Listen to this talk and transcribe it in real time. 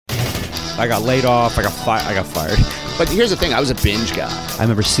I got laid off. I got fired. But here's the thing. I was a binge guy. I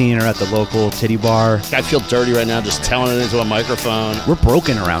remember seeing her at the local titty bar. I feel dirty right now just telling it into a microphone. We're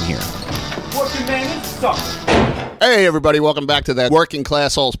broken around here. Working man, suck. Hey, everybody. Welcome back to the Working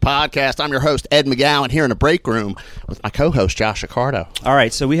Class Souls podcast. I'm your host, Ed McGowan, here in the break room with my co-host, Josh Accardo. All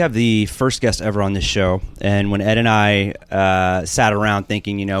right, so we have the first guest ever on this show. And when Ed and I sat around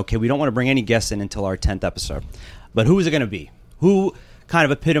thinking, okay, we don't want to bring any guests in until our 10th episode. But who is it going to be? Who kind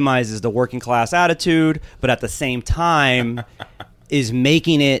of epitomizes the working class attitude, but at the same time is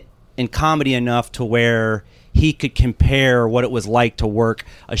making it in comedy enough to where he could compare what it was like to work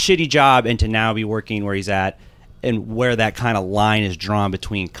a shitty job and to now be working where he's at, and where that kind of line is drawn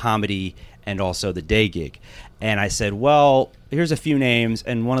between comedy and also the day gig. And I said, well, here's a few names,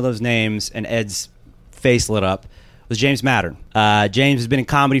 and one of those names, and Ed's face lit up, was James Mattern. James has been in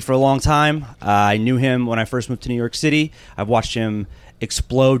comedy for a long time. I knew him when I first moved to New York City. I've watched him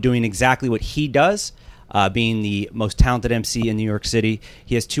explode doing exactly what he does, being the most talented MC in New York City.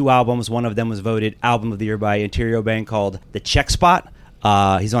 He has 2 albums. One of them was voted Album of the Year by Interior Band called The Check Spot.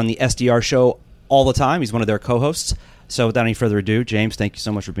 He's on the SDR show all the time. He's one of their co-hosts. So without any further ado, James, thank you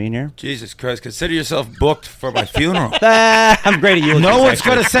so much for being here. Jesus Christ, consider yourself booked for my funeral. I'm great at you. No one's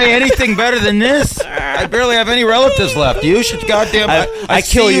going to say anything better than this. I barely have any relatives left. You should goddamn... I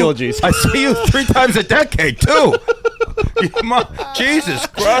kill eulogies. I see you 3 times a decade, too. Jesus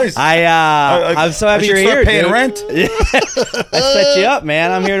Christ. I'm so happy you're here, paying dude. rent. I set you up,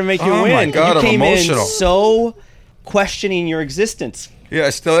 man. I'm here to make you win. My God, you came I'm emotional. in so questioning your existence. Yeah,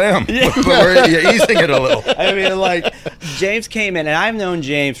 I still am. But you're easing it a little. I mean, like, James came in, and I've known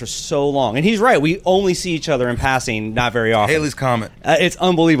James for so long. And he's right. We only see each other in passing not very often. Haley's Comet. It's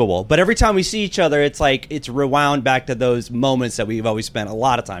unbelievable. But every time we see each other, it's like it's rewound back to those moments that we've always spent a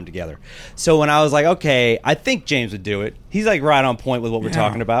lot of time together. So when I was like, okay, I think James would do it. He's like right on point with what we're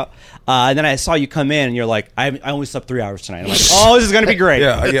talking about. And then I saw you come in, and you're like, I only slept 3 hours tonight. I'm like, oh, this is going to be great.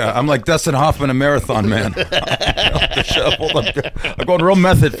 Yeah. I'm like Dustin Hoffman, a marathon man. I'm going real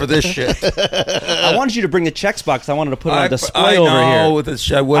method for this shit. I wanted you to bring the checks box. I wanted to put it on display over here. With this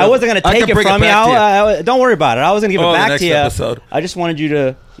shit, I wasn't going to take it from you. Don't worry about it. I was going to give it back to you. Episode. I just wanted you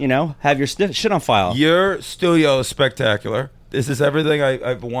to, have your shit on file. Your studio is spectacular. This is everything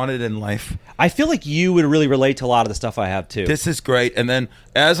I've wanted in life. I feel like you would really relate to a lot of the stuff I have, too. This is great. And then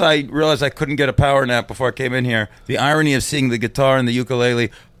as I realized I couldn't get a power nap before I came in here, the irony of seeing the guitar and the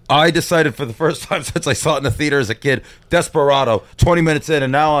ukulele, I decided for the first time since I saw it in the theater as a kid, Desperado, 20 minutes in,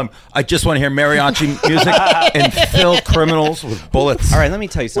 and now I just want to hear mariachi music and fill criminals with bullets. All right, let me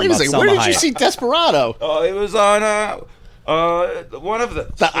tell you something about Selma Where did Hayek. you see Desperado? Oh, it was on one of the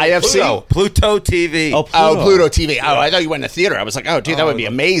IFC? Pluto TV. Oh, Pluto TV. Oh, I thought you went to theater. I was like, oh, dude, that would be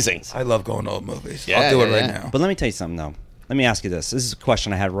amazing. I love going to old movies. Yeah, I'll do it yeah, right yeah. now. But let me tell you something, though. Let me ask you this. This is a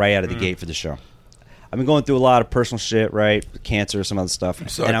question I had right out of the gate for the show. I've been going through a lot of personal shit, right? Cancer, some other stuff. I'm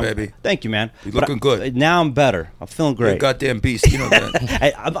sorry, baby. Thank you, man. You're looking good. Now I'm better. I'm feeling great. You're a goddamn beast. You know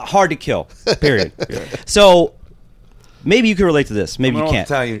that. I'm hard to kill, period. So maybe you can relate to this. Maybe you can't.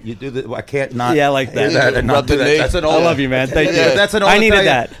 Italian. You do that. I can't not. Yeah, like that. Do that and not do that. That's an I old. love you, man. Thank you. That's an old I needed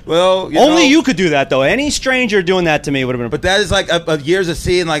Italian. that. Well, only you could do that, though. Any stranger doing that to me would have been. But that is like years of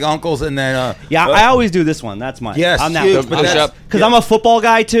seeing like uncles and then. I always do this one. That's mine. Yes, I'm huge, that because I'm a football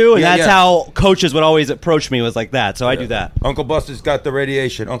guy too, and that's yeah. how coaches would always approach me was like that. So I do that. Uncle Buster's got the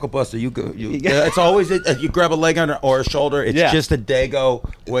radiation. Uncle Buster, you go. It's always you grab a leg or a shoulder. It's just a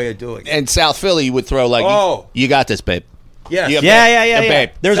Dago way of doing it. And South Philly, you would throw like, you got this, babe. Yes. Yeah.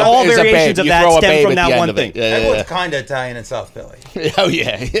 Babe. There's all variations of that stem from that one thing. Everyone's kind of Italian in South Philly. Oh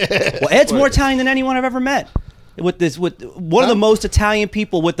yeah. Well, Ed's more Italian than anyone I've ever met. With one of the most Italian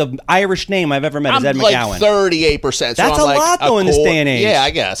people with the Irish name I've ever met is Ed McGowan. 38%. That's a lot, though, in this day and age. Yeah,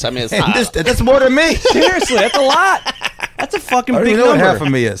 I guess. I mean, it's not. That's more than me. Seriously, that's a lot. That's a fucking big I don't know number. what half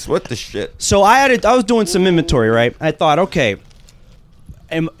of me is. What the shit? So I was doing some inventory, right? I thought, okay,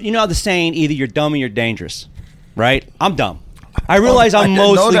 and you know the saying, either you're dumb or you're dangerous, right? I'm dumb. I realize I'm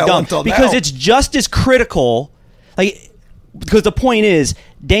mostly dumb because it's just as critical, because the point is,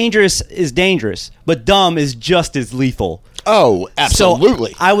 dangerous is dangerous, but dumb is just as lethal. Oh,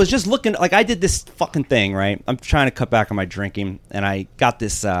 absolutely. So I was just looking, I did this fucking thing, right? I'm trying to cut back on my drinking, and I got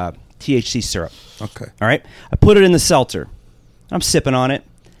this THC syrup. Okay. All right? I put it in the seltzer. I'm sipping on it.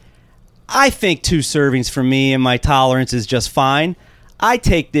 I think 2 servings for me and my tolerance is just fine. I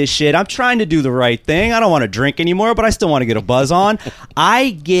take this shit. I'm trying to do the right thing. I don't want to drink anymore, but I still want to get a buzz on. I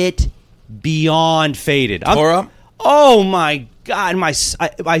get beyond faded. Oh, my God. My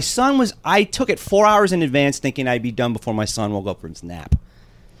son was... I took it 4 hours in advance thinking I'd be done before my son woke up from his nap.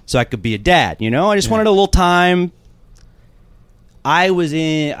 So I could be a dad, I just wanted a little time. I was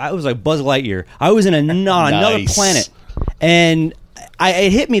like Buzz Lightyear. I was in another planet, and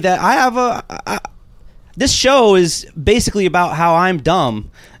it hit me that I have this show is basically about how I'm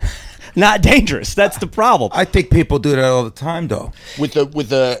dumb, not dangerous. That's the problem. I think people do that all the time, though. With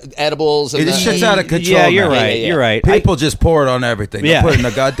the edibles and This shit's out of control. Yeah, you're now. right. You're right. People just pour it on everything. Yeah. They put it in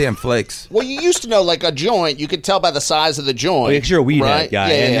the goddamn flakes. Well, you used to know, like a joint, you could tell by the size of the joint. Well, 'cause you're a weed right? head guy,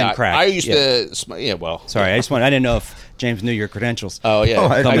 yeah, and yeah, then crack. I used Yeah. to. Yeah, well. Sorry, I didn't know if James knew your credentials. Oh yeah.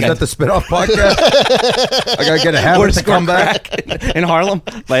 Oh, is that the spinoff podcast? I gotta get a habit to come back. in Harlem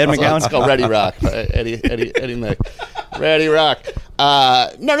by Ed It's McGowan. called Ready Rock. Eddie Mick. Ready Rock.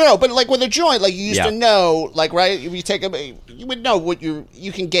 No. But like with a joint, like you used to know, like right, if you take you would know what you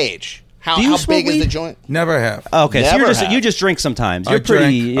can gauge. How big is the joint? Never have. Okay, Never so you just drink sometimes. I You're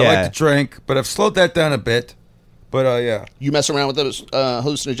pretty. drink. Yeah. I like to drink, but I've slowed that down a bit. But yeah, You mess around with those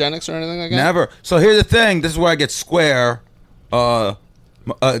hallucinogenics or anything like that? never. So here's the thing. This is where I get square.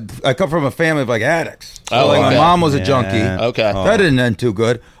 I come from a family of like addicts. So, Oh, like okay. my mom was a Yeah. junkie. Okay. That didn't end too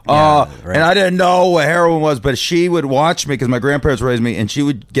good. Yeah, right. And I didn't know what heroin was, but she would watch me because my grandparents raised me, and she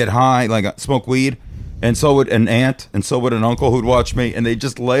would get high, like smoke weed, and so would an aunt, and so would an uncle who'd watch me, and they'd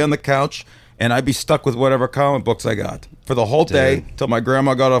just lay on the couch, and I'd be stuck with whatever comic books I got for the whole day till my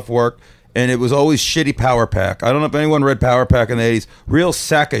grandma got off work. And it was always shitty Power Pack. I don't know if anyone read Power Pack in the 80s. Real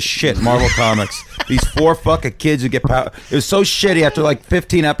sack of shit, Marvel Comics. These 4 fucking kids who get power. It was so shitty after like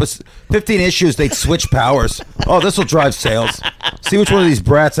 15 issues, they'd switch powers. Oh, this will drive sales. See which one of these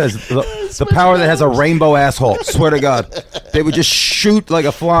brats has the power that has a rainbow asshole. Swear to God. They would just shoot like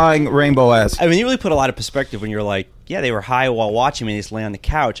a flying rainbow ass. I mean, you really put a lot of perspective when you're like, yeah, they were high while watching me. They just lay on the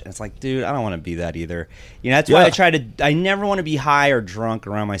couch, and it's like, dude, I don't want to be that either. You know, that's why I never want to be high or drunk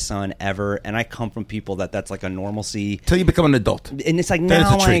around my son ever. And I come from people that's like a normalcy. Till you become an adult. And it's like, Then it's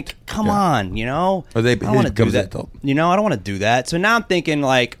now, a like, treat. come Yeah. on, you know? Or they I don't want to do becomes an that. adult. You know, I don't want to do that. So now I'm thinking,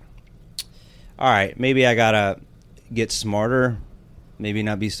 like, all right, maybe I got to get smarter. Maybe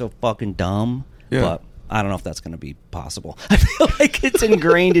not be so fucking dumb. Yeah. But I don't know if that's going to be possible. I feel like it's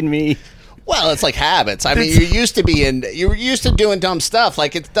ingrained in me. Well, it's like habits. I mean, you're used to doing dumb stuff.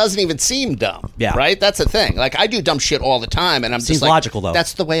 Like it doesn't even seem dumb. Yeah. Right. That's the thing. Like I do dumb shit all the time, and I'm Seems just like, logical, though.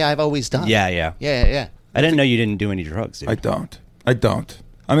 That's the way I've always done. Yeah. Yeah. I didn't know you didn't do any drugs, dude. I don't.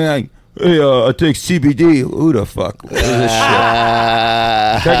 I mean, I take CBD. Who the fuck? What is this shit?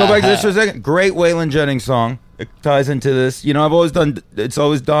 Can I go back to this for a second? Great Waylon Jennings song. It ties into this. You know, I've always done. It's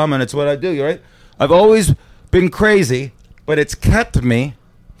always dumb, and it's what I do. Right? I've always been crazy, but it's kept me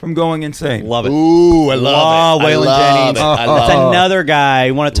from going insane. Love it. Ooh, I love it. Waylon Jennings. I That's love it. another guy.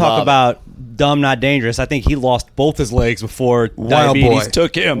 You want to talk Love it. about dumb, not dangerous. I think he lost both his legs before Wild diabetes boy.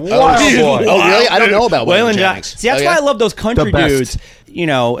 took him. Wild He's boy. Oh, really? I don't know about Waylon Waylon Jennings. See, that's Oh, why yeah? I love those country The best. dudes. You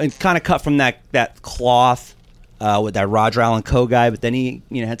know, and kind of cut from that cloth with that Roger Allen Coe guy, but then he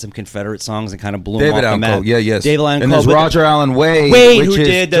had some Confederate songs and kind of blew him David off the Allen map. Coe. Yeah, yes. David Allen and Coe. there's but- Roger Allen Wade, Wade, which who is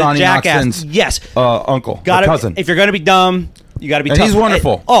did the Johnny Jackass. Knoxon's Yes. uncle, Gotta, cousin. If you're going to be dumb, you got to be And tough. he's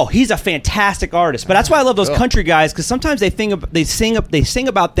wonderful. He's a fantastic artist. But that's why I love those country guys, because sometimes they sing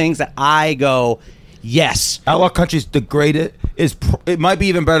about things that I go, yes. Outlaw Country's the greatest. It might be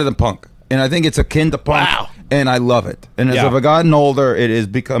even better than punk, and I think it's akin to punk. Wow. And I love it. And as Yeah. I've gotten older, it has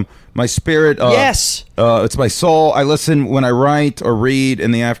become my spirit. Yes. It's my soul. I listen when I write or read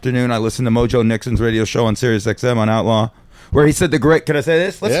in the afternoon. I listen to Mojo Nixon's radio show on Sirius XM on Outlaw, where he said the great. Can I say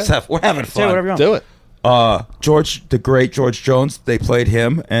this? Let's Yeah. just we're having fun. Say whatever you want. Do it. The great George Jones. They played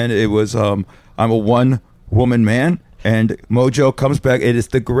him, and it was I'm a one-woman man. And Mojo comes back. It is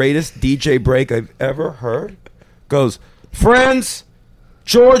the greatest DJ break I've ever heard. Goes, friends.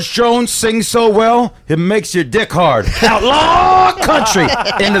 George Jones sings so well, it makes your dick hard. Outlaw Country.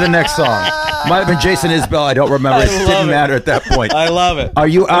 Into the next song. Might have been Jason Isbell. I don't remember. It didn't matter at that point. I love it. Are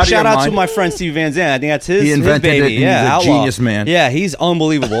you out of your Shout out mind? to my friend Steve Van Zandt. I think that's his, He invented his baby. it, and he's Yeah, a Outlaw. genius man. Yeah, he's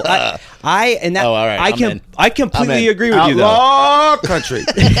unbelievable. Oh, all right, I completely agree with you though. Outlaw Country.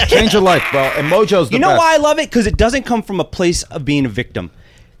 Change your life, bro. And Mojo's the You know best. why I love it? Because it doesn't come from a place of being a victim.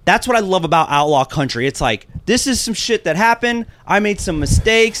 That's what I love about Outlaw Country. It's like, this is some shit that happened. I made some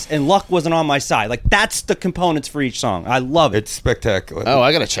mistakes, and luck wasn't on my side. Like, that's the components for each song. I love it. It's spectacular. Oh,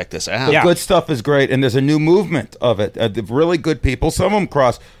 I got to check this out. The Yeah. good stuff is great, and there's a new movement of it. The really good people. Some of them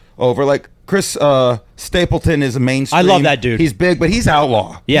cross over. Like Chris Stapleton is a mainstream. I love that dude. He's big, but he's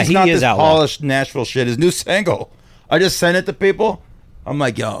outlaw. Yeah, he's he not is this outlaw. polished Nashville shit. His new single, I just sent it to people. I'm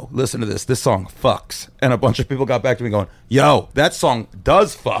like, yo, listen to this. This song fucks. And a bunch of people got back to me going, yo, that song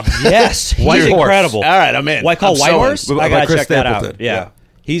does fuck. Yes, he's White Horse. incredible. All right, I'm in. White I'm White so in. Horse? By I gotta Chris check that out. Stapleton. Yeah. Yeah.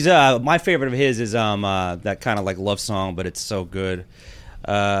 He's my favorite of his is that kind of like love song, but it's so good.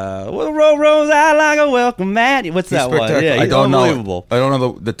 Well, the road rolls out like a welcome mat. What's that one? Yeah, I don't unbelievable. know. I don't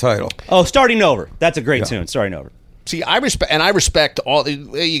know the title. Oh, Starting Over. That's a great tune. Starting Over. See, I respect all.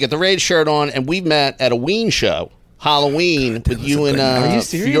 You get the Raid shirt on, and we met at a Ween show, Halloween, with you and Are you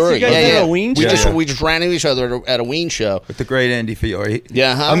serious? Fury. You guys did a Ween show? We just ran into each other at a Ween show With the great Andy Fiore.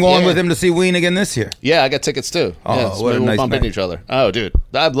 Yeah, I'm going with him to see Ween again this year. Yeah, I got tickets too. Oh, yeah, what a we'll nice bump into band. each other. Oh, dude,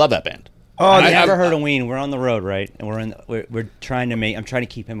 I love that band. Oh, I've never heard of Ween. We're on the road, right? And we're trying to I'm trying to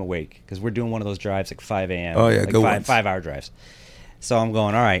keep him awake because we're doing one of those drives like 5 a.m. Oh, yeah, like good ones. 5 hour drives. So I'm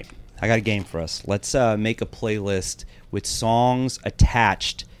going, all right, I got a game for us. Let's make a playlist with songs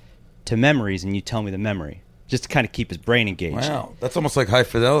attached to memories, and you tell me the memory. Just to kind of keep his brain engaged. Wow, that's almost like high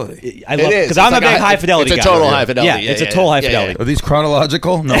fidelity. I love it because I'm a big high fidelity guy. It's a total high fidelity. Yeah, it's a total high fidelity. Are these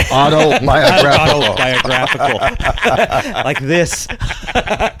chronological? No, autobiographical. Autobiographical. Like this.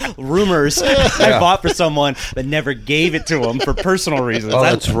 Rumors I bought for someone but never gave it to him for personal reasons. Oh,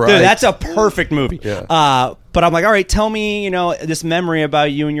 that's right. Dude, that's a perfect movie. Yeah. But I'm like, all right, tell me, this memory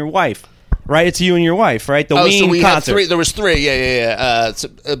about you and your wife. Right, it's you and your wife, right? The Ween so we concert. had three. There was three. Yeah.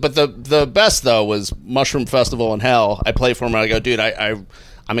 But the best though was Mushroom Festival in Hell. I play for him and I go, dude, I'm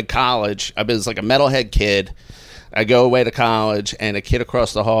in college. I was like a metalhead kid. I go away to college and a kid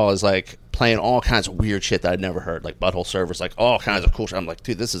across the hall is like playing all kinds of weird shit that I'd never heard, like Butthole Surfers, like all kinds of cool shit. I'm like,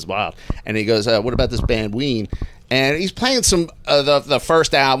 dude, this is wild. And he goes, what about this band Ween? And he's playing some the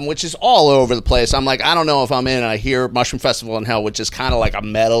first album, which is all over the place. I'm like, I don't know if I'm in. And I hear Mushroom Festival in Hell, which is kind of like a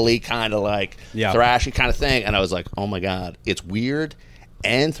metal-y, kind of like thrashy kind of thing. And I was like, oh my God, it's weird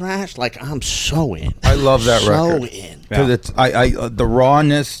and thrash. Like, I'm so in. I love that record. So in. Because it's the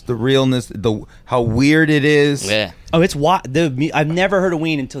rawness, the realness, how weird it is. Yeah. Oh, it's I've never heard of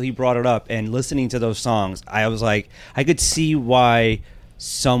Ween until he brought it up. And listening to those songs, I was like, I could see why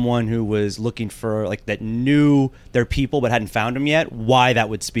someone who was looking for like that knew their people but hadn't found them yet, why that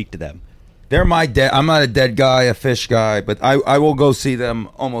would speak to them. They're my dead. I'm not a dead guy, a fish guy, but I will go see them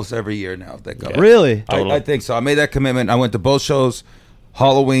almost every year now. If they go. Really? I think so. I made that commitment. I went to both shows.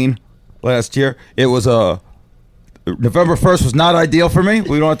 Halloween last year. It was November 1st was not ideal for me.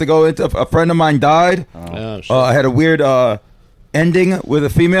 We don't have to go into. A friend of mine died. I had a weird ending with a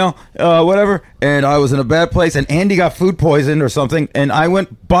female, whatever, and I was in a bad place. And Andy got food poisoned or something, and I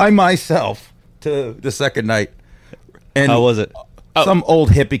went by myself to the second night. And how was it? Some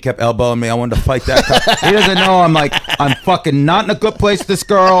old hippie kept elbowing me. I wanted to fight that guy. He doesn't know I'm fucking not in a good place with this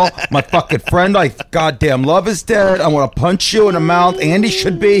girl. My fucking friend, goddamn love is dead. I want to punch you in the mouth. Andy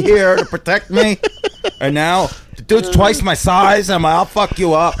should be here to protect me. And now, the dude's twice my size. I'm like, I'll fuck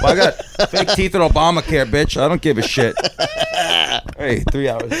you up. I got fake teeth and Obamacare, bitch. I don't give a shit. Hey, 3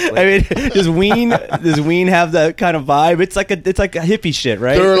 hours later. I mean, does Ween have that kind of vibe? It's like a hippie shit,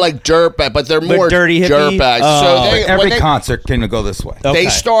 right? They're like dirt bags, but they're more dirty hippie? dirt bags. Every concert can go this way. Okay. They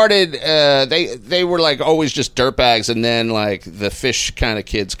started. They were like always just dirt bags, and then like the Fish kind of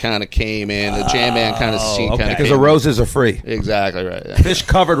kids kind of came in. The Jam Band kind of scene kind of Because the roses are free. Exactly right. Yeah. Fish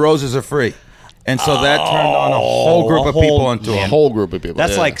covered roses are free. And so that turned on a whole group of people into A a whole group of people.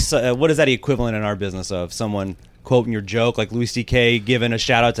 That's yeah. like what is that equivalent in our business of someone quoting your joke, like Louis C.K. giving a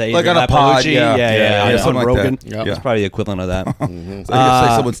shout out to Adrian Like on a pod, Lapaloochee? yeah, on something like Rogan. that. Yep. It's probably the equivalent of that. So you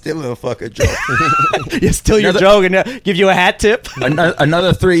say someone's stealing a fucking joke. You steal your joke and give you a hat tip.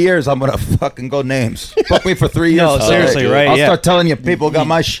 Another 3 years, I'm gonna fucking go names. Fuck me for 3 years. No, seriously, right? I'll start telling you people got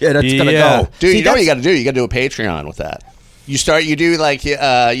my shit. It's gonna go. Dude, you know what you got to do? You got to do a Patreon with that. You start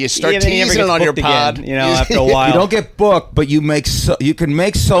teasing it on your pod. Again, after a while. You don't get booked, but you can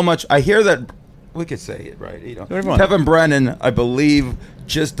make so much. I hear that we could say it, right? Kevin Brennan, I believe,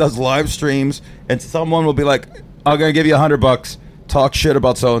 just does live streams, and someone will be like, "I'm gonna give you $100. Talk shit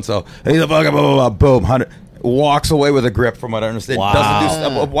about so and so." He's a fucking blah, blah, blah, boom, 100. Walks away with a grip, from what I understand. Wow. Doesn't do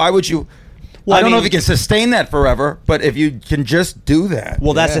stuff. Why would you? Well, I don't know if you can sustain that forever, but if you can just do that.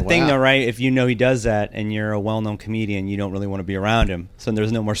 Well, that's the thing, though, right? If he does that and you're a well-known comedian, you don't really want to be around him. So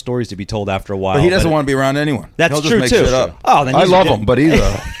there's no more stories to be told after a while. But he doesn't want to be around anyone. That's He'll true, just make too. Shit up. Oh, then I love him, but he's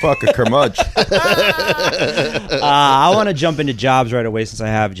a fucking curmudgeon. I want to jump into jobs right away since I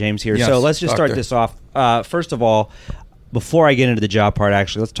have James here. Yes, so let's just start this off. First of all, before I get into the job part,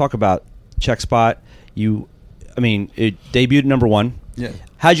 actually, let's talk about Check Spot. It debuted at number 1. Yeah.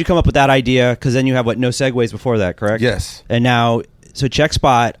 How'd you come up with that idea? Because then you have, No Segues before that, correct? Yes. And now, so Check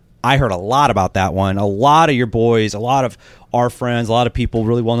Spot, I heard a lot about that one. A lot of your boys, a lot of our friends, a lot of people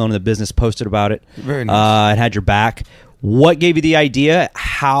really well known in the business posted about it. Very nice. And had your back. What gave you the idea?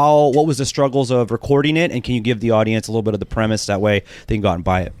 What was the struggles of recording it? And can you give the audience a little bit of the premise? That way they can go out and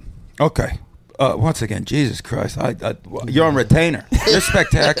buy it. Okay. Once again, Jesus Christ. You're on retainer. You're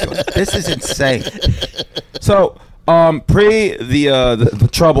spectacular. This is insane. So, Pre the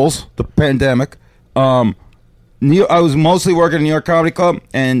troubles, the pandemic, I was mostly working in New York Comedy Club,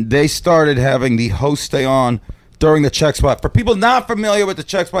 and they started having the host stay on during the check spot. For people not familiar with the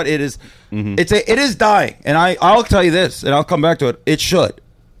check spot, it is dying. And I'll tell you this, and I'll come back to it. It should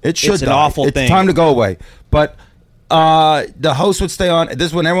It's die. an awful thing. It's time to go away. But the host would stay on. This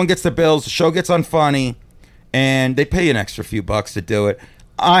is when everyone gets their bills. The show gets unfunny, and they pay you an extra few bucks to do it.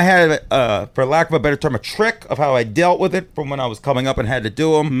 I had, for lack of a better term, a trick of how I dealt with it from when I was coming up and had to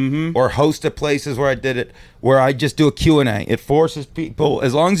do them, or host at places where I did it, where I just do a Q&A. It forces people,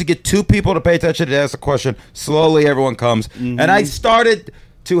 as long as you get 2 people to pay attention to ask a question, slowly everyone comes. And I started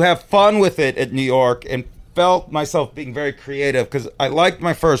to have fun with it at New York and felt myself being very creative because I liked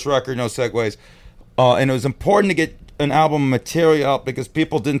my first record, No Segways, and it was important to get an album material out because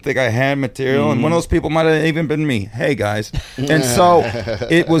people didn't think I had material, and one of those people might have even been me. Hey guys. And so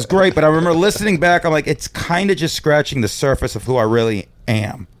it was great, but I remember listening back, I'm like, it's kind of just scratching the surface of who I really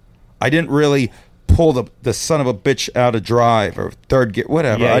am. I didn't really pull the son of a bitch out of drive or third gear,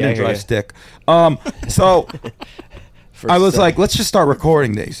 whatever. I didn't drive stick. So I was like, let's just start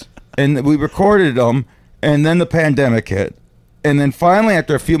recording these, and we recorded them, and then the pandemic hit, and then finally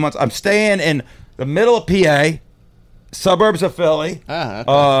after a few months, I'm staying in the middle of PA, suburbs of Philly,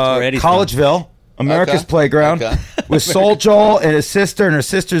 Collegeville, America's Playground, with Soul Joel and his sister and her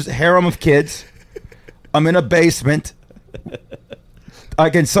sister's harem of kids. I'm in a basement. I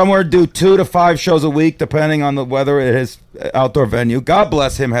can somewhere do 2 to 5 shows a week, depending on the weather at his outdoor venue. God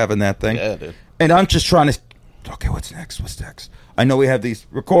bless him having that thing. Yeah, dude. And I'm just trying to, okay, what's next? I know we have these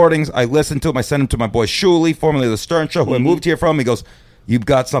recordings. I listen to them. I send them to my boy Shuley, formerly of The Stern Show, who I moved here from. He goes, you've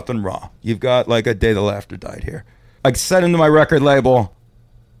got something raw. You've got like A Day the Laughter Died here. I sent him to my record label.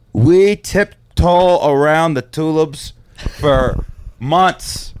 We tiptoe around the tulips for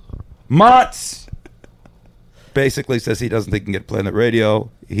months. Basically says he doesn't think he can get Planet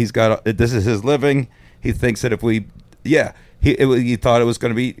Radio. He's got this is his living. He thinks that if we, he thought it was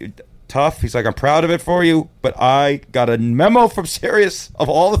going to be tough. He's like, I'm proud of it for you, but I got a memo from Sirius of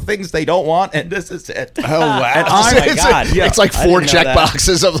all the things they don't want, and this is it. Oh wow! And my God. It's like 4 check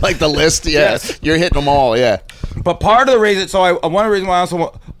boxes of like the list. Yeah, yes. You're hitting them all. Yeah. But part of the reason, one of the reasons why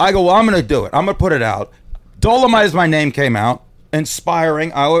I go, well, I'm going to do it. I'm going to put it out. Dolomite is my name came out.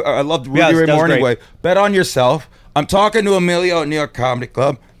 Inspiring. I loved Rudy Ray Moore anyway. Bet on yourself. I'm talking to Emilio at New York Comedy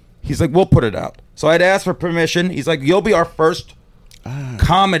Club. He's like, we'll put it out. So I'd asked for permission. He's like, you'll be our first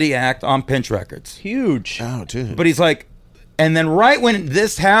comedy act on Pinch Records. Huge. Oh, dude. But he's like, and then right when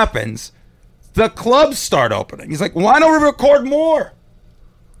this happens, the clubs start opening. He's like, why don't we record more?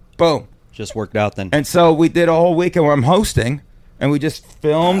 Boom. Just worked out then. And so we did a whole weekend where I'm hosting, and we just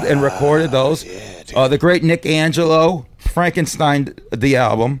filmed and recorded those. Yeah, the great Nick Angelo Frankenstein the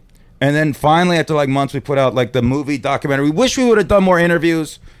album, and then finally after like months we put out like the movie documentary. We wish we would have done more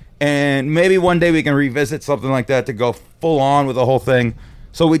interviews, and maybe one day we can revisit something like that to go full on with the whole thing.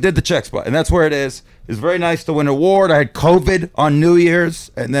 So we did the check spot, and that's where it is. It's very nice to win an award. I had COVID on New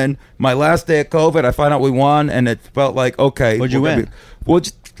Year's, and then my last day of COVID I found out we won, and it felt like, okay, what'd you win?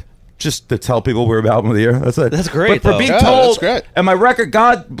 Just to tell people we're Album of the Year. That's it. That's great. But for being told, that's great. And my record,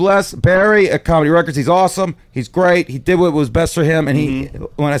 God bless Barry at Comedy Records. He's awesome. He's great. He did what was best for him. And he,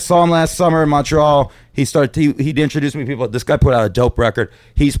 when I saw him last summer in Montreal, he introduced me to people. This guy put out a dope record.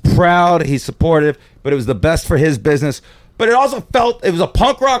 He's proud. He's supportive. But it was the best for his business. But it also felt, it was a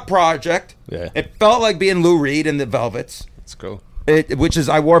punk rock project. Yeah. It felt like being Lou Reed and the Velvets. That's cool.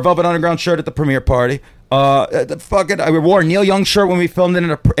 I wore a Velvet Underground shirt at the premiere party. I wore a Neil Young shirt when we filmed it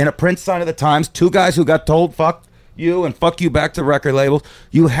in a print sign of the Times. 2 guys who got told fuck you and fuck you back to record labels.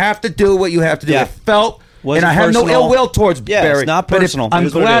 You have to do what you have to do. Yeah. It felt, and I have no ill will towards Barry. It's not personal. I'm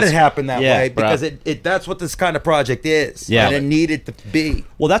glad it happened that way because right. that's what this kind of project is. Yeah. And it needed to be.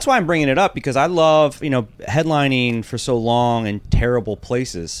 Well, that's why I'm bringing it up, because I love, headlining for so long in terrible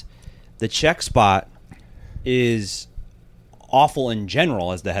places. The check spot is awful in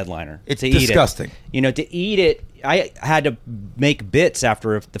general as the headliner. It's disgusting. To eat it, I had to make bits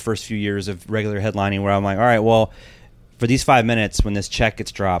after the first few years of regular headlining where I'm like, all right, well, for these 5 minutes when this check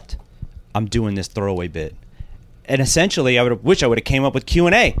gets dropped, I'm doing this throwaway bit. And essentially, I wish I would have came up with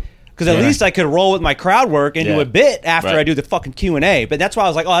Q&A, because at least I could roll with my crowd work and do a bit after I do the fucking Q&A. But that's why I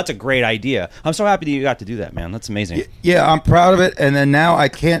was like, oh, that's a great idea. I'm so happy that you got to do that, man. That's amazing. Yeah, I'm proud of it. And then now I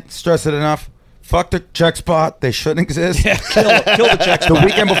can't stress it enough. Fuck the check spot. They shouldn't exist. Yeah, kill the check spot. The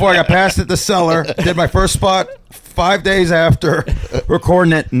weekend before I got passed at the cellar, did my first spot 5 days after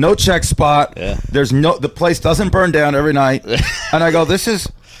recording it. No check spot. Yeah. The place doesn't burn down every night. And I go,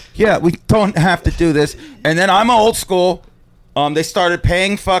 we don't have to do this. And then I'm old school. They started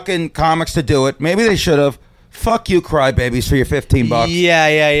paying fucking comics to do it. Maybe they should have. fuck you, crybabies, for your $15. Yeah.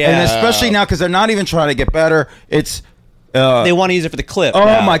 And especially now because they're not even trying to get better. It's they want to use it for the clip. Oh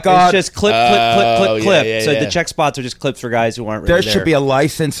now. my God! It's just clip. So the check spots are just clips for guys who aren't. Really there should be a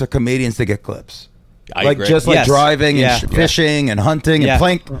license for comedians to get clips. I like agree. just like driving and fishing and hunting and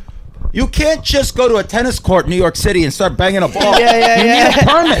playing. You can't just go to a tennis court in New York City and start banging a ball. You need a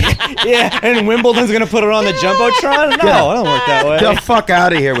permit. And Wimbledon's going to put it on the Jumbotron? No, it don't work that way. Get the fuck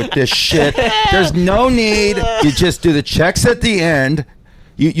out of here with this shit. There's no need. You just do the checks at the end.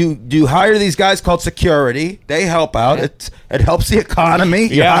 You hire these guys called security. They help out. It helps the economy.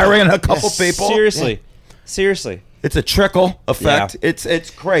 You're hiring a couple people. Seriously. It's a trickle effect. Yeah. It's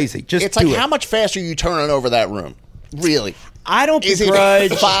crazy. It's like how much faster are you turning over that room? Really? I don't begrudge.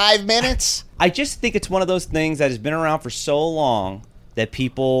 Is it 5 minutes? I just think it's one of those things that has been around for so long that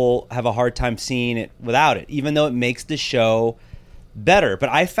people have a hard time seeing it without it, even though it makes the show better. But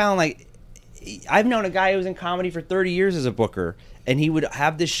I found like I've known a guy who was in comedy for 30 years as a booker, and he would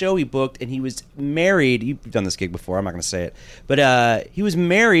have this show he booked, and he was married. You've done this gig before. I'm not going to say it. But he was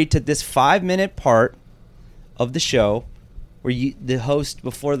married to this 5-minute part of the show where the host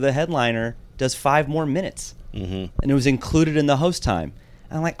before the headliner does 5 more minutes. Mm-hmm. And it was included in the host time.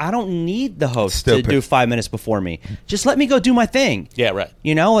 And I'm like, I don't need the host to do 5 minutes before me. Just let me go do my thing. Yeah, right.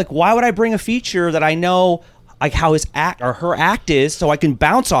 You know, like why would I bring a feature that I know like how his act or her act is so I can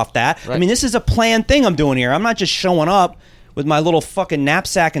bounce off that? Right. I mean, this is a planned thing I'm doing here. I'm not just showing up with my little fucking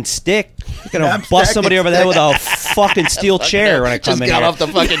knapsack and stick. I'm going to bust somebody over the head with a fucking steel chair when I come in here. Just got off the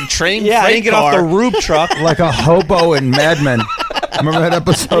fucking train I didn't get off the Rube truck. Like a hobo in Mad Men. Remember that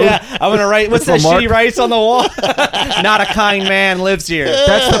episode? Yeah, I'm going to write, what's that shit he writes on the wall? Not a kind man lives here.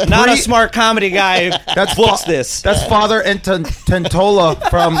 That's not a smart comedy guy who books this. That's Father Tentola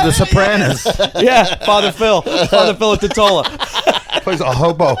from The Sopranos. Yeah, Father Phil at Tentola. Plays a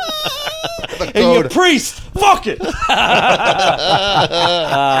hobo. And you're a priest. Fuck it.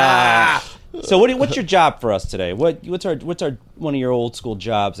 So what's your job for us today? What's our one of your old school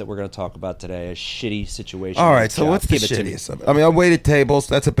jobs that we're going to talk about today? A shitty situation. All right. So what's the shittiest of it? I mean, I waited tables.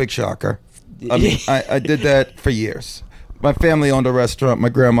 That's a big shocker. I mean, I did that for years. My family owned a restaurant. My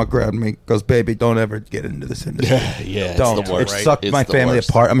grandma grabbed me, goes, "Baby, don't ever get into this industry. Don't." It's the worst, it sucked my family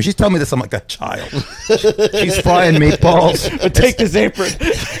worst. apart. I mean, she's telling me this. I'm like a child. She's frying meatballs. Take this apron.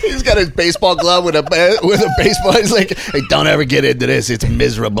 He's got his baseball glove with a baseball. He's like, "Hey, don't ever get into this. It's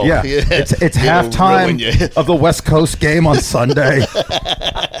miserable." Yeah, it's halftime of the West Coast game on Sunday.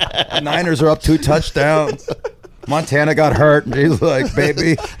 The Niners are up 2 touchdowns. Montana got hurt, and he's like,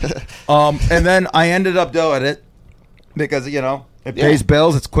 "Baby," and then I ended up doing it. Because, you know, it pays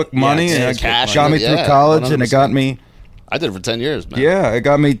bills, it's quick money, and it got me through college, 100%. And it got me... I did it for 10 years, man. Yeah, it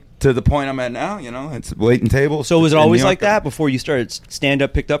got me to the point I'm at now, you know, it's waiting tables. So was it always like that before you started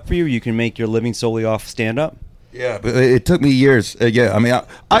stand-up picked up for you? You can make your living solely off stand-up? Yeah, but it took me years. I mean,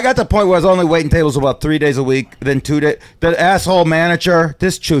 I got to the point where I was only waiting tables about 3 days a week, then 2 days. The asshole manager,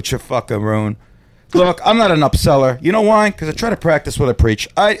 this chooch fucking ruin. Look, I'm not an upseller. You know why? Because I try to practice what I preach.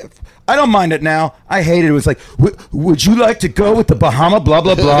 I don't mind it now. I hate it. It was like, would you like to go with the Bahama blah,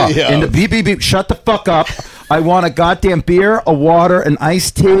 blah, blah, in the beep, beep, beep. Shut the fuck up. I want a goddamn beer, a water, an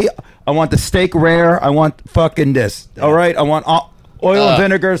iced tea. I want the steak rare. I want fucking this. All right? I want oil and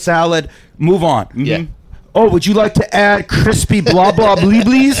vinegar salad. Move on. Mm-hmm. Yeah. Oh, would you like to add crispy blah, blah,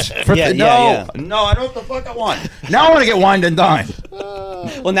 bleeblies? No, I know what the fuck I want. Now I want to get wined and dined.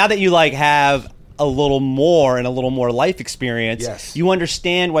 Well, now that you like have a little more life experience, you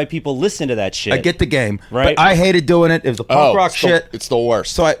understand why people listen to that shit. I get the game, right? But I hated doing it. It was the punk rock shit. It's the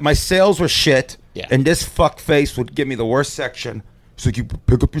worst. So my sales were shit, and this fuck face would give me the worst section. He's like, "You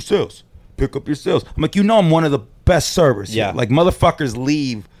pick up your sales. Pick up your sales." I'm like, I'm one of the best servers. Yeah. Like motherfuckers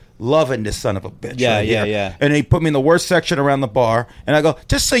leave loving this son of a bitch. Yeah. And he put me in the worst section around the bar, and I go,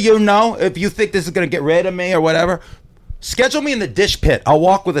 "Just so you know, if you think this is gonna get rid of me or whatever, schedule me in the dish pit. I'll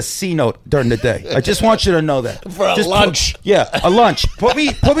walk with a C note during the day. I just want you to know that for a lunch. A lunch. Put me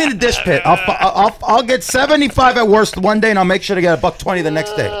in the dish pit. I'll get 75 at worst one day, and I'll make sure to get $1.20 the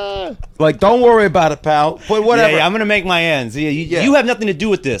next day. Like, don't worry about it, pal. But whatever. Yeah, I'm gonna make my ends. You have nothing to do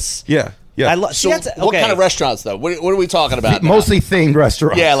with this. Yeah. So what kind of restaurants though? What are we talking about? Mostly themed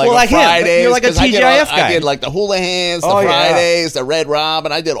restaurants. Yeah, like Fridays. You're like a TGIF guy. I did like the Hula Hands, the Fridays, the Red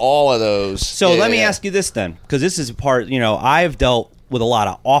Robin. I did all of those. So let me ask you this then, because this is a part. I've dealt with a lot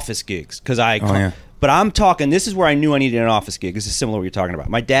of office gigs because but I'm talking. This is where I knew I needed an office gig. This is similar to what you're talking about.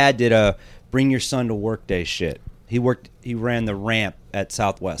 My dad did a bring your son to work day shit. He ran the ramp at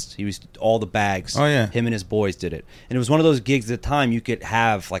Southwest. He was all the bags. Oh, yeah. Him and his boys did it. And it was one of those gigs at the time you could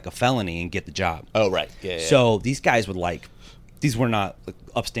have like a felony and get the job. Oh, right. Yeah. So these guys would like these were not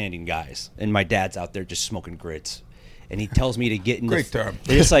upstanding guys, and my dad's out there just smoking grits. And he tells me to get in. Great term.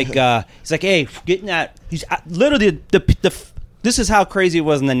 It's like he's like, hey, get in that. He's literally this is how crazy it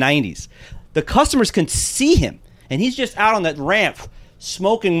was in the 90s. The customers can see him, and he's just out on that ramp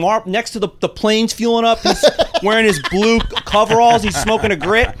smoking next to the plane's fueling up. He's wearing his blue coveralls. He's smoking a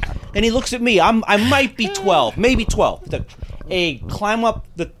grit, and he looks at me. I might be 12, maybe 12. You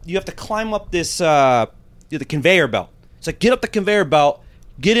have to climb up this the conveyor belt. It's like, get up the conveyor belt,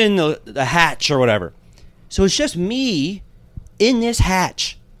 get in the hatch or whatever. So it's just me in this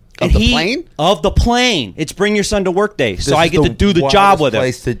hatch. Of the plane? Of the plane. It's Bring Your Son to Work Day. So I get to do the job with him.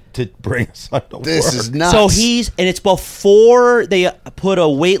 Place to bring a son to work. This is nuts. So and it's before they put a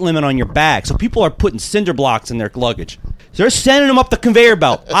weight limit on your bag. So people are putting cinder blocks in their luggage. So they're sending him up the conveyor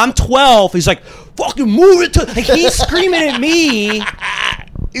belt. I'm 12. He's like, fucking move it to... Like, he's screaming at me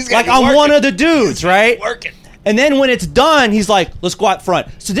like I'm one of the dudes, right? Working. And then when it's done, he's like, let's go out front.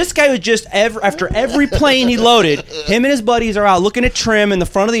 So this guy was just, after every plane he loaded, him and his buddies are out looking at trim in the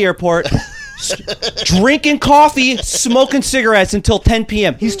front of the airport, drinking coffee, smoking cigarettes until 10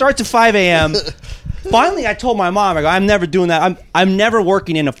 p.m. He starts at 5 a.m. Finally, I told my mom, I go, I'm never doing that. I'm never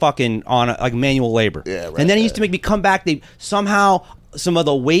working in manual labor. Yeah, right, and then he used to make me come back. Some of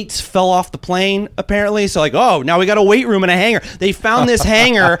the weights fell off the plane, apparently. So, like, oh, now we got a weight room and a hangar. They found this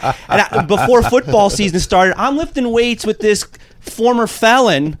hangar, and before football season started, I'm lifting weights with this former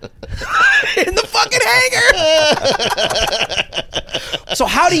felon in the fucking hangar. So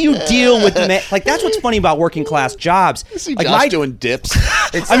how do you deal with like? That's what's funny about working class jobs. I see like Josh doing dips.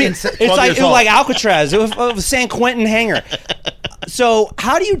 It's like Alcatraz. It was San Quentin hangar. So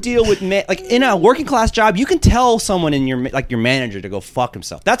how do you deal with like in a working class job? You can tell someone in your manager to go fuck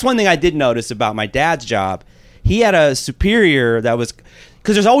himself. That's one thing I did notice about my dad's job. He had a superior that was,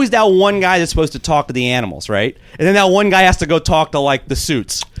 because there's always that one guy that's supposed to talk to the animals, right? And then that one guy has to go talk to like the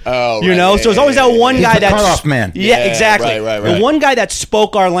suits. Oh, you know. So there's always that one guy that's cutoff man. Yeah, exactly. Right. The one guy that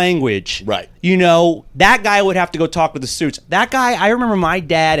spoke our language. Right. You know, that guy would have to go talk to the suits. That guy, I remember my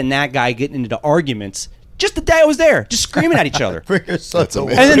dad and that guy getting into arguments. Just the day I was there, just screaming at each other. That's amazing.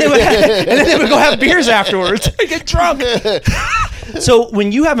 And then they would go have beers afterwards and get drunk. So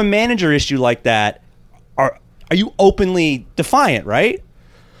when you have a manager issue like that, are you openly defiant, right?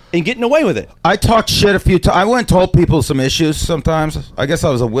 And getting away with it? I talked shit a few times. I went and told people some issues sometimes. I guess I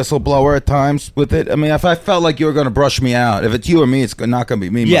was a whistleblower at times with it. I mean, if I felt like you were going to brush me out, if it's you or me, it's not going to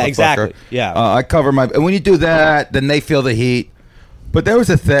be me, yeah, motherfucker. Exactly. Yeah, I cover and when you do that, then they feel the heat. But there was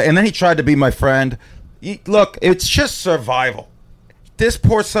a thing, and then he tried to be my friend. Look, it's just survival. This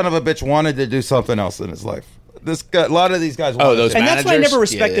poor son of a bitch wanted to do something else in his life. This guy, a lot of these guys. Those and managers? That's what I never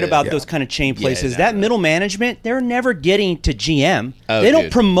respected about those kind of chain places. That middle management, they're never getting to GM. They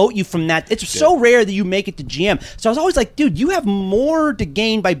don't promote you from that. It's so rare that you make it to GM. So I was always like, dude, you have more to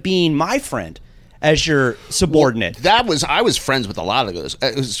gain by being my friend as your subordinate. Well, I was friends with a lot of those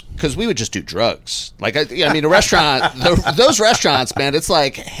because we would just do drugs. Like I mean, a restaurant, those restaurants, man, it's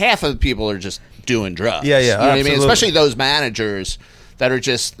like half of the people are just doing drugs. Yeah, you know what I mean? Especially absolutely. those managers that are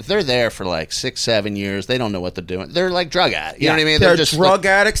they're there for like 6-7 years. They don't know what they're doing. They're like drug addicts. You know what I mean? They're just drug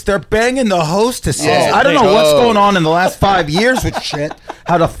addicts. They're banging the hostesses. Yeah. I don't know what's going on in the last 5 years with shit.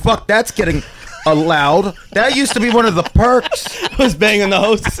 How the fuck that's getting allowed? That used to be one of the perks. Was banging the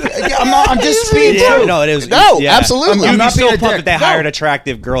host. I'm just being true. No, it is. Absolutely. I'm not being so a pumped dick. that they hired an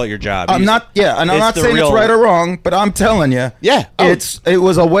attractive girl at your job. I'm not saying it's right or wrong, but I'm telling you, it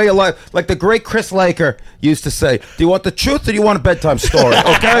was a way of life. Like the great Chris Laker used to say, "Do you want the truth or do you want a bedtime story?"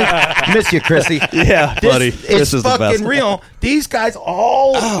 Okay, miss you, Chrissy. Yeah, buddy, this is fucking the best. Real. These guys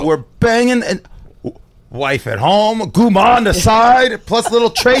all were banging and. Wife at home, Guma on the side, plus little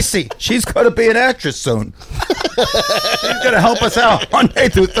Tracy. She's going to be an actress soon. She's going to help us out Monday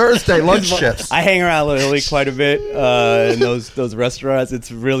through Thursday lunch shifts. I hang around Lily quite a bit in those restaurants.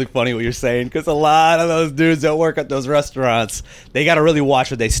 It's really funny what you're saying because a lot of those dudes that work at those restaurants, they got to really watch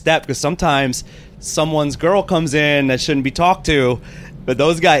where they step because sometimes someone's girl comes in that shouldn't be talked to, but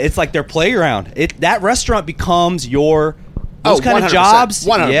those guys, it's like their playground. That restaurant becomes your... Those kind 100%, of jobs,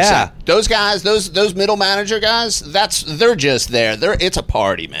 100%. Yeah. Those guys, those middle manager guys, they're just there. It's a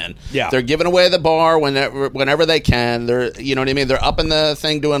party, man. Yeah. They're giving away the bar whenever they can. They're, you know what I mean. They're up in the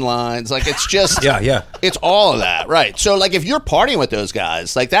thing doing lines. Like it's just, yeah. It's all of that, right? So like if you're partying with those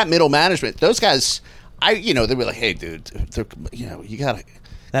guys, like that middle management, those guys, they'd be like, hey, dude, you gotta.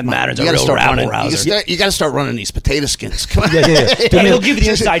 That matters a real rabble-rouser. You got to start running these potato skins. Come on. Yeah. He'll give you the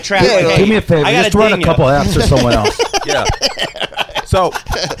inside track. Do me a favor. Just run a couple apps for someone else. Yeah. So,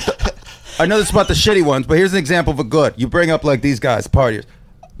 I know this is about the shitty ones, but here's an example of a good. You bring up like these guys, partiers.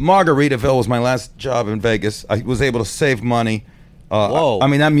 Margaritaville was my last job in Vegas. I was able to save money. Whoa. I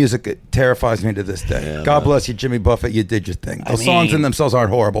mean, that music terrifies me to this day. Yeah, God bless you, Jimmy Buffett. You did your thing. The songs in themselves aren't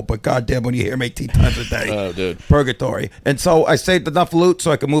horrible, but goddamn, when you hear them 18 times a day, oh, dude, purgatory. And so I saved enough loot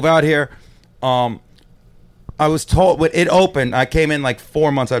so I could move out here. I was told when it opened, I came in like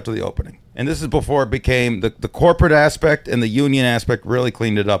 4 months after the opening. And this is before it became the corporate aspect and the union aspect really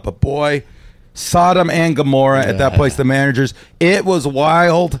cleaned it up. But boy, Sodom and Gomorrah at that place, the managers, it was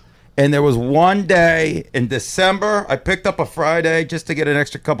wild. And there was one day in December, I picked up a Friday just to get an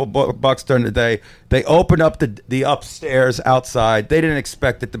extra couple bucks during the day. They opened up the upstairs outside. They didn't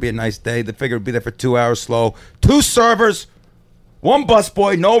expect it to be a nice day. They figured it'd be there for 2 hours slow. 2 servers, 1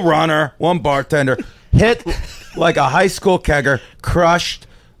 busboy, no runner, 1 bartender. Hit like a high school kegger, crushed.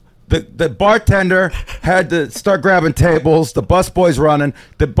 The bartender had to start grabbing tables. The busboy's running.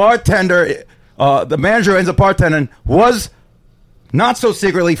 The bartender, the manager who ends up bartending was not so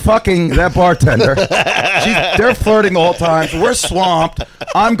secretly fucking that bartender. They're flirting the whole time. So we're swamped.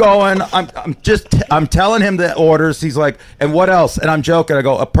 I'm telling him the orders. He's like, and what else? And I'm joking. I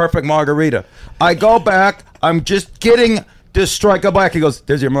go, a perfect margarita. I go back. I'm just getting destroyed. I go back. He goes,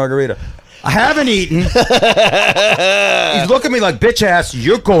 there's your margarita. I haven't eaten. He's looking at me like, bitch ass,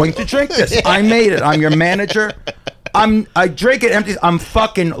 you're going to drink this. I made it. I'm your manager. I drink it empty. I'm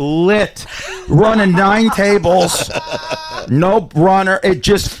fucking lit. Running 9 tables. No runner. It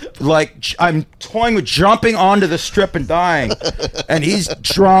just like I'm toying with jumping onto the strip and dying. And he's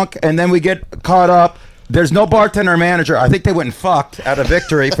drunk. And then we get caught up. There's no bartender or manager. I think they went and fucked out of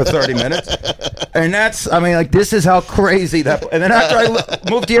victory for 30 minutes. And that's, I mean, like, this is how crazy that. And then after I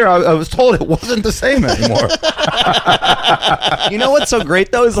moved here, I was told it wasn't the same anymore. You know what's so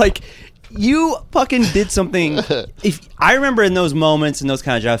great, though, is like, you fucking did something. If I remember in those moments, in those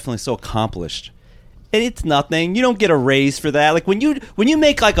kind of jobs, feeling so accomplished. And it's nothing. You don't get a raise for that. Like when you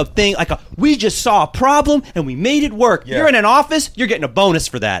make like a thing, we just saw a problem and we made it work. Yeah. You're in an office, you're getting a bonus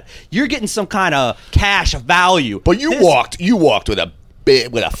for that. You're getting some kind of cash of value. But you walked with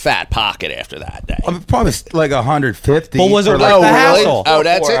a fat pocket after that day. I mean, probably like 150. But was it like the hassle? Oh,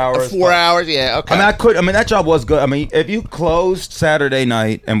 that's 4 it. Hours, 4 hours. Yeah. Okay. I mean, that job was good. I mean, if you closed Saturday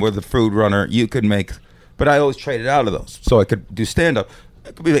night and were the food runner, you could make. But I always traded out of those so I could do stand up.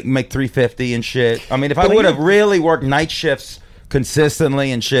 It could be like make $350 and shit. I mean, if I would have really worked night shifts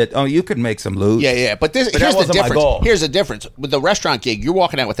consistently and shit, you could make some loot. Yeah. But here's the difference. Here's the difference with the restaurant gig. You're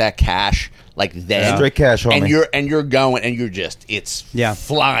walking out with that cash, like then straight cash, homie. and you're going, and you're just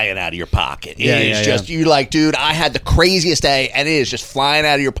flying out of your pocket. It's just you're like, dude, I had the craziest day, and it is just flying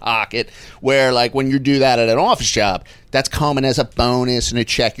out of your pocket. Where like when you do that at an office job, that's coming as a bonus and a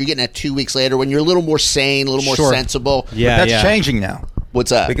check. You're getting that 2 weeks later when you're a little more sane, a little more sensible. Yeah, but that's changing now.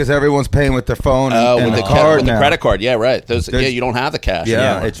 What's that? Because everyone's paying with their phone and with the card with now. the credit card. Yeah, right. You don't have the cash.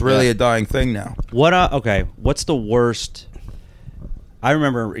 Yeah, it's really a dying thing now. What's the worst? I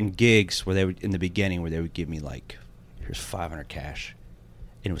remember in gigs where they would, in the beginning, where they would give me like, here's $500 cash,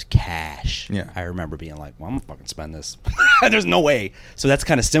 and it was cash. Yeah, I remember being like, well, I'm gonna fucking spend this. There's no way. So that's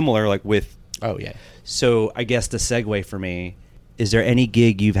kind of similar, like with. Oh yeah. So I guess the segue for me is: there any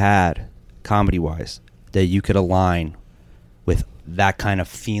gig you've had, comedy wise, that you could align with that kind of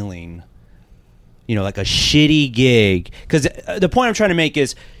feeling, like a shitty gig? Because the point I'm trying to make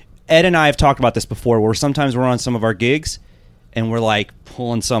is, Ed and I have talked about this before, where sometimes we're on some of our gigs and we're like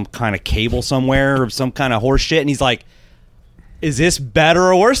pulling some kind of cable somewhere or some kind of horse shit, and he's like, is this better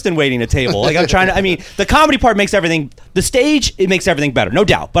or worse than waiting a table? Like, the comedy part makes everything, the stage, it makes everything better, no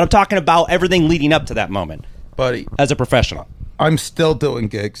doubt, but I'm talking about everything leading up to that moment. Buddy, as a professional, I'm still doing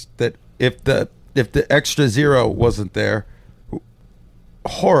gigs that if the extra zero wasn't there,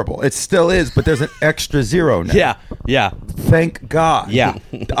 horrible. It still is, but there's an extra zero now. Yeah. Thank God. Yeah.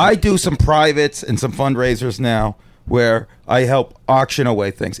 I do some privates and some fundraisers now where I help auction away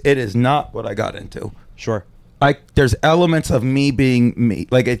things. It is not what I got into. Sure. There's elements of me being me,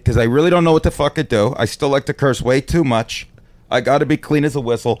 like, because I really don't know what the fuck to do. I still like to curse way too much. I got to be clean as a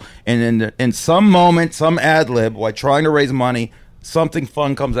whistle. And in some moment, some ad lib, while trying to raise money, something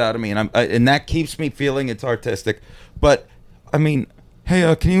fun comes out of me, and that keeps me feeling it's artistic. But I mean,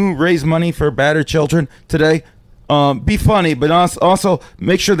 hey, can you raise money for battered children today? Be funny, but also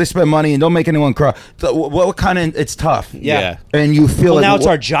make sure they spend money and don't make anyone cry. So what kind of? It's tough. Yeah. And you feel now it's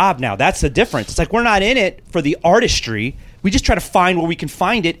our job. Now that's the difference. It's like we're not in it for the artistry. We just try to find where we can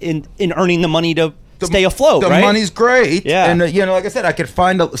find it in earning the money to stay afloat. The right? money's great. Yeah. And like I said, I could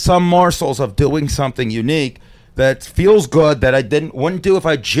find some morsels of doing something unique that feels good that I wouldn't do if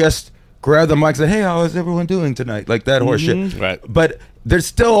I just grabbed the mic and said, "Hey, how is everyone doing tonight?" Like that horse shit. Right. But there's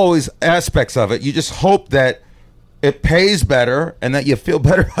still always aspects of it. You just hope that it pays better and that you feel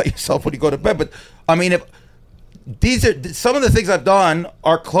better about yourself when you go to bed. But I mean, if these are some of the things I've done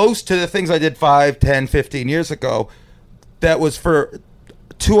are close to the things I did 5, 10, 15 years ago. That was for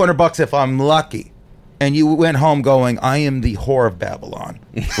 $200 if I'm lucky. And you went home going, I am the whore of Babylon.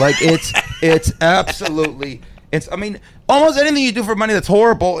 Like it's absolutely, I mean, almost anything you do for money that's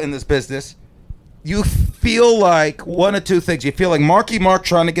horrible in this business, you feel like one of two things. You feel like Marky Mark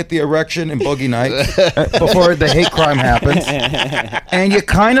trying to get the erection in Boogie Nights before the hate crime happens. And you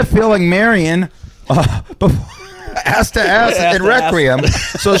kind of feel like Marion ass to ass in Requiem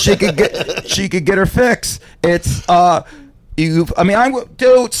so she could get her fix. It's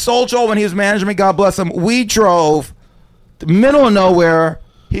dude, Soul Joel, when he was managing me, God bless him, we drove the middle of nowhere.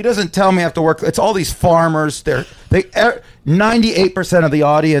 He doesn't tell me I have to work. It's all these farmers. 98% of the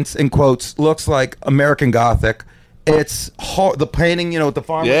audience, in quotes, looks like American Gothic. It's the painting, with the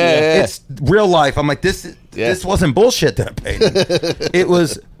farmers. Yeah. It's real life. I'm like, this wasn't bullshit that I painted. It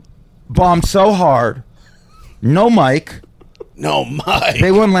was bombed so hard. No mic.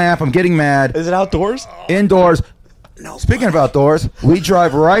 They wouldn't laugh. I'm getting mad. Is it outdoors? Indoors. No. Speaking of outdoors, we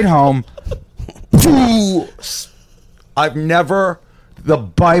drive right home. The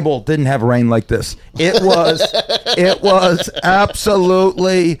Bible didn't have rain like this. It was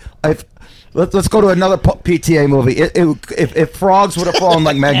absolutely. Let's go to another PTA movie. If frogs would have fallen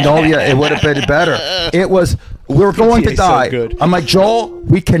like Magnolia, it would have been better. We were going to die. So good. I'm like, Joel,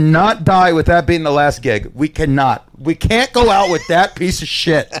 we cannot die with that being the last gig. We cannot. We can't go out with that piece of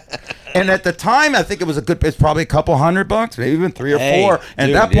shit. And at the time, I think it's probably a couple $100, maybe even 3 or 4.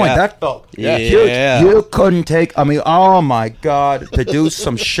 And at that point, that felt huge. You couldn't take, oh my God, to do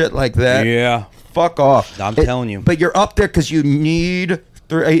some shit like that. Yeah. Fuck off. I'm telling you. But you're up there because you need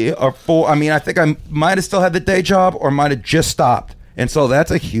 3 or 4. I mean, I think I might have still had the day job or might have just stopped. And so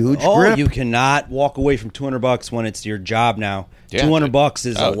that's a huge grip. You cannot walk away from $200 when it's your job now. Yeah, $200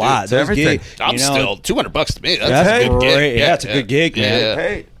 is a lot. It's everything. I'm still $200 to me. That's a good gig. Yeah, it's a good gig, man.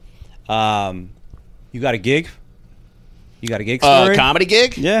 Hey. You got a gig? You got a gig story? Comedy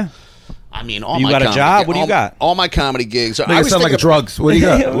gig? Yeah. I mean, you got a job? What do you got? All my comedy gigs. I was sound like drugs. What do you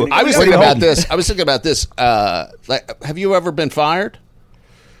got? I was thinking about this. Have you ever been fired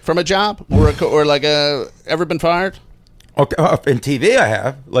from a job or ever been fired? Okay, in TV I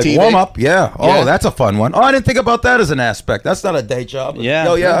have. Like TV? warm up, yeah. Oh, Yeah. that's a fun one. Oh, I didn't think about that as an aspect. That's not a day job. Yeah.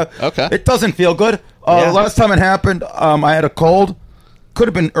 Oh, yeah. Okay. It doesn't feel good. Last time it happened, I had a cold. Could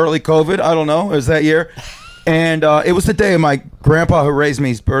have been early COVID. I don't know. It was that year. And it was the day of my grandpa who raised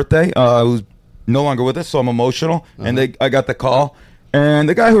me's birthday. Who's no longer with us, so I'm emotional. And I got the call. And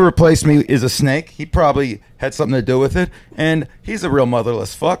the guy who replaced me is a snake. He probably had something to do with it. And he's a real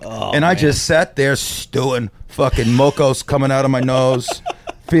motherless fuck. I just sat there stewing, fucking mocos coming out of my nose,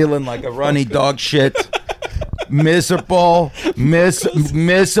 feeling like a runny dog shit. Miserable.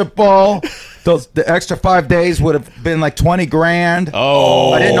 The extra 5 days would have been like 20 grand.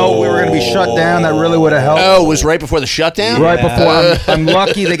 Oh. I didn't know we were going to be shut down. That really would have helped. Oh, it was right before the shutdown? Right before. I'm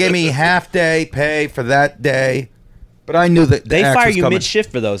lucky they gave me half day pay for that day. But I knew that they fire you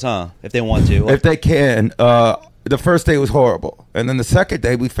mid-shift for those, huh? If they want to. If they can. The first day was horrible. And then the second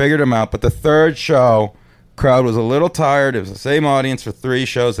day, we figured them out. But the third show, crowd was a little tired. It was the same audience for 3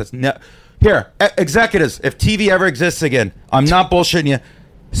 shows. Here, executives, if TV ever exists again, I'm not bullshitting you.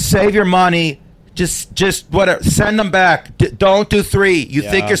 Save your money. Just whatever. Send them back. Don't do 3. You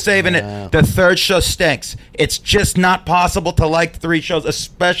think you're saving it. The third show stinks. It's just not possible to like 3 shows,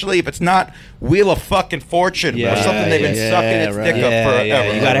 especially if it's not Wheel of fucking Fortune or something they've been sucking its dick up forever.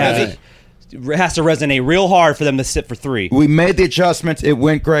 Yeah. You gotta have it. It has to resonate real hard for them to sit for 3. We made the adjustments. It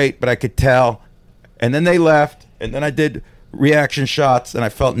went great, but I could tell. And then they left, and then I did reaction shots, and I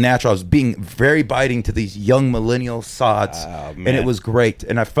felt natural. I was being very biting to these young millennial sods, and it was great.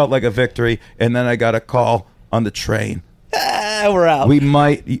 And I felt like a victory. And then I got a call on the train. We're out. We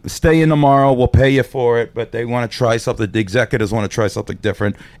might stay in tomorrow. We'll pay you for it, but they want to try something. The executives want to try something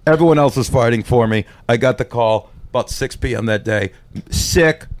different. Everyone else is fighting for me. I got the call about 6 p.m. that day.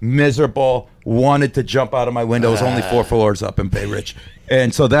 Sick, miserable, wanted to jump out of my window. It was only 4 floors up in Bay Ridge.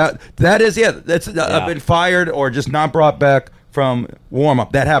 And so that is, I've been fired or just not brought back from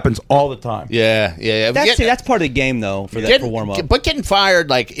warm-up. That happens all the time. Yeah. That's part of the game, though, for warm-up. But getting fired,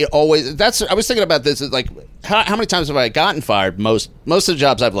 like, it always... I was thinking about this, like, how many times have I gotten fired? Most of the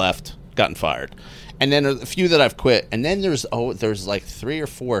jobs I've left, gotten fired. And then a few that I've quit. And then there's like 3 or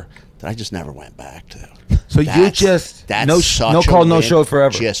 4 that I just never went back to. So no call, no show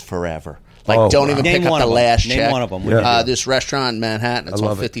forever. Just forever. Like, don't even pick up the last check. Name one of them. This restaurant in Manhattan. It's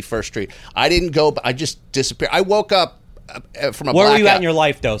on 51st Street. I didn't go. I just disappeared. I woke up from a Where blackout. were you at in your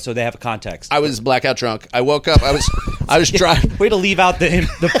life, though, so they have a context? I was blackout drunk. I woke up. I was driving. Way to leave out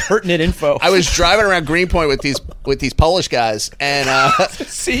the pertinent info. I was driving around Greenpoint with these Polish guys and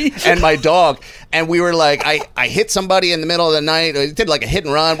See? and my dog, and we were like, I hit somebody in the middle of the night. I did like a hit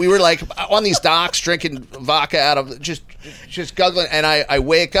and run. We were like on these docks drinking vodka out of just guggling, and I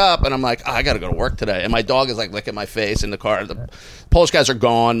wake up and I'm like, I got to go to work today, and my dog is like licking my face in the car. The Polish guys are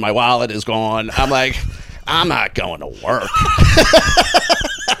gone. My wallet is gone. I'm like, I'm not going to work.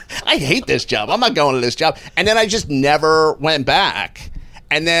 I hate this job. I'm not going to this job. And then I just never went back.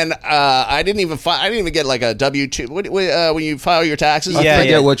 And then I didn't even get like a W-2 when you file your taxes. I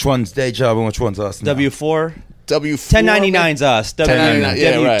forget which one's day job and which one's us. Now. W-4. 1099's us.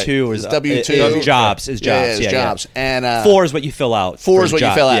 W-2 is W-2 jobs. Is jobs. Yeah, jobs. And 4 is what you fill out. 4 is what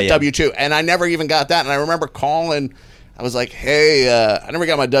you fill out. W-2. And I never even got that. And I remember calling. I was like, hey, I never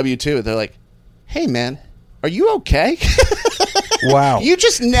got my W-2. They're like, hey, man, are you okay? Wow. You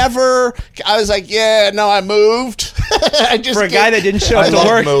just never. I was like, yeah, no, I moved. For a guy that didn't show up to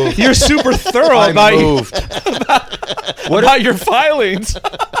work, moved. you're super thorough about your filings.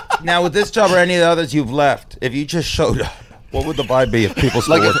 Now, with this job or any of the others you've left, if you just showed up, what would the vibe be if people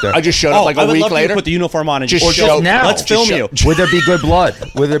still work there? I just showed up like a week later. To put the uniform on and just show now. Let's film you. Would there be good blood?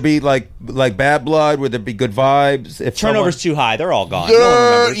 Would there be like bad blood? Would there be good vibes? If turnover's too high, they're all gone. No one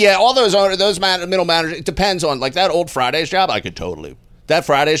remembers. Yeah, all those middle managers. It depends on like that old Fridays job. I could totally that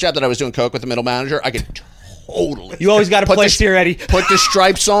Fridays job that I was doing coke with the middle manager. I could totally. You always got a place here, Eddie. Put the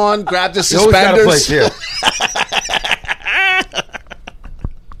stripes on. Grab the You always got a place suspenders. here.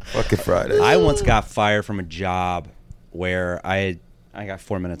 Fucking Friday. I once got fired from a job where I got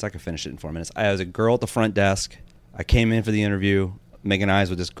 4 minutes. I could finish it in 4 minutes. I was a girl at the front desk. I came in for the interview, making eyes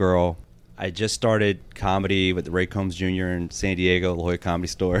with this girl. I just started comedy with Ray Combs Jr. in San Diego, La Jolla Comedy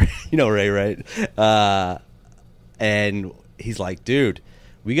Store. You know Ray, right? And he's like, dude,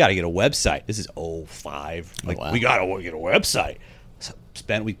 we got to get a website. This is 05. Like, we got to get a website. So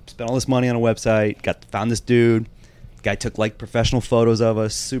we spent all this money on a website. Found this dude. Guy took like professional photos of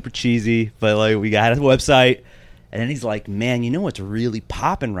us, super cheesy, but like we got a website. And then he's like, man, you know what's really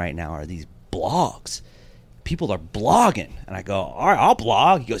popping right now are these blogs. People are blogging. And I go, all right, I'll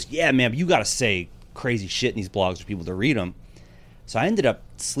blog. He goes, yeah, man, but you got to say crazy shit in these blogs for people to read them. So I ended up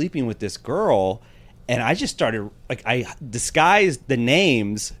sleeping with this girl, and I just started, like, I disguised the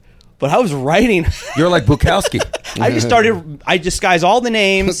names, but I was writing. You're like Bukowski. I disguised all the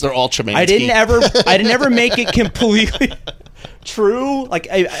names. They're all Chemansky. I didn't ever make it completely true. Like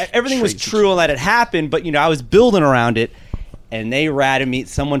everything was true and that it happened, but I was building around it, and they ratted me.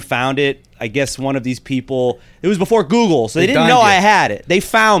 Someone found it. I guess one of these people. It was before Google, so they didn't know I had it. They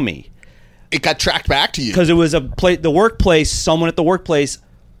found me. It got tracked back to you because it was the workplace. Someone at the workplace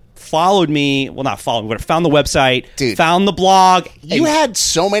followed me. Well, not followed me, but found the website, dude, found the blog. You had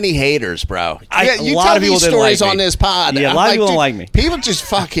so many haters, bro. A You lot tell of people these didn't stories like me. on this pod. Yeah, a lot of people don't like me. People just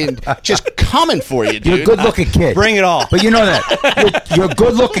fucking just coming for you, dude. You're a good-looking kid. Bring it all. But you know that. You're a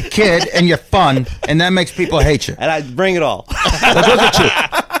good-looking kid, and you're fun, and that makes people hate you. And I bring it all. Like, look at you.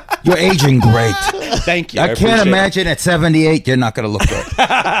 You're aging great. Thank you. I can't imagine at 78 you're not going to look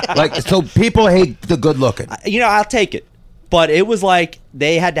good. So people hate the good-looking. I'll take it. But it was like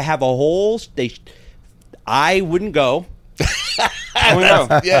they had to have a whole. I wouldn't go. I wouldn't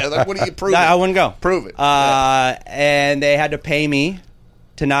go. Yeah, like what do you prove? I wouldn't go. Prove it. And they had to pay me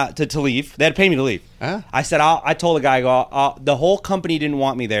to leave. They had to pay me to leave. Huh? I said, I told the guy, the whole company didn't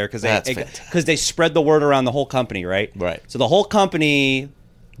want me there because they spread the word around the whole company, right? Right. So the whole company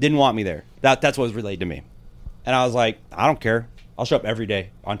didn't want me there. That's what was relayed to me. And I was like, I don't care. I'll show up every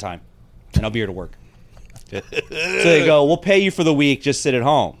day on time, and I'll be here to work. So they go, we'll pay you for the week, just sit at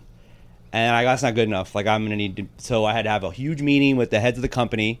home. And I go, that's not good enough. Like, I'm going to need to. So I had to have a huge meeting with the heads of the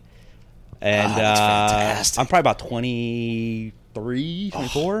company. And that's fantastic. I'm probably about 23,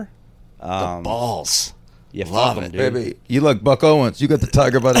 24. The balls. Yeah, love fuck it, them, dude. Baby, you look Buck Owens. You got the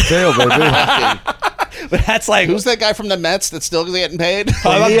tiger by the tail, baby. But that's like, who's that guy from the Mets that's still getting paid?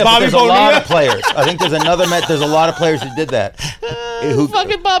 Bobby there's a Bonilla? lot of players. I think there's another Met. There's a lot of players who did that.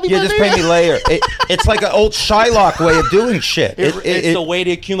 Fucking Bobby Yeah, just pay me later. It's like an old Shylock way of doing shit. It's the way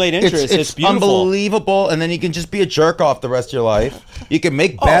to accumulate interest. It's beautiful. Unbelievable, and then you can just be a jerk off the rest of your life. You can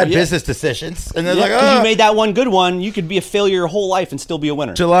make bad business decisions, and then you made that one good one. You could be a failure your whole life and still be a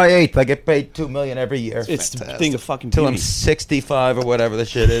winner. July 8th, I get paid $2 million every year. It's the thing of fucking Till beauty. I'm 65 or whatever the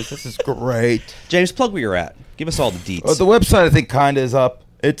shit is. This is great. James, plug where you're at. Give us all the deets. The website I think kind of is up.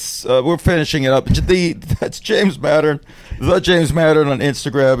 It's we're finishing it up. That's James Mattern. The James Mattern on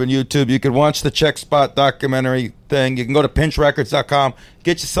Instagram and YouTube. You can watch the Check Spot documentary thing. You can go to pinchrecords.com.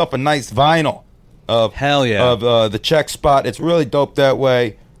 Get yourself a nice vinyl. of Hell yeah. of the check spot. It's really dope that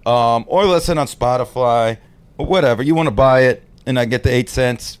way. Or listen on Spotify or whatever. You want to buy it, and I get the 8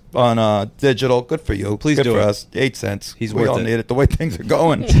 cents on digital. Good for you. Please Good do for it. us. 8 cents. He's we worth all it. need it the way things are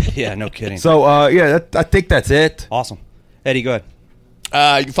going. Yeah, no kidding. So I think that's it. Awesome. Eddie, go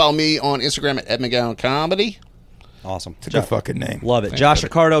ahead. You can follow me on Instagram at Ed McGowan Comedy. Awesome. It's a good fucking name. Love it.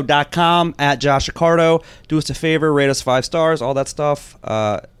 JoshRicardo.com, at Josh Ricardo. Do us a favor, rate us 5 stars, all that stuff.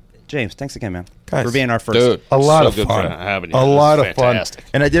 James, thanks again, man, Guys, for being our first. Dude, A lot so of good fun. for having you. A This lot is of fun. fantastic.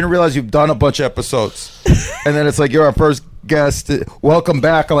 And I didn't realize you've done a bunch of episodes. And then it's like, you're our first guest. Welcome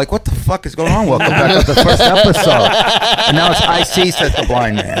back. I'm like, what the fuck is going on? Welcome back to the first episode. And now it's I See, says the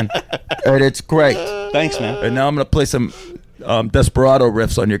blind man. And it's great. Thanks, man. And now I'm going to play some Desperado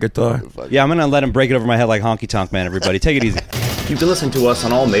riffs on your guitar. Yeah, I'm going to let him break it over my head like Honky Tonk Man, everybody. Take it easy. You can listen to us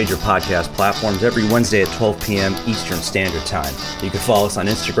on all major podcast platforms every Wednesday at 12 p.m. Eastern Standard Time. You can follow us on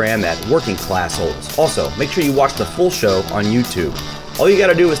Instagram at Working Class Holes. Also, make sure you watch the full show on YouTube. All you got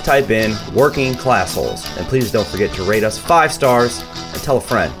to do is type in Working Class Holes. And please don't forget to rate us 5 stars and tell a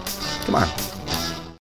friend. Come on.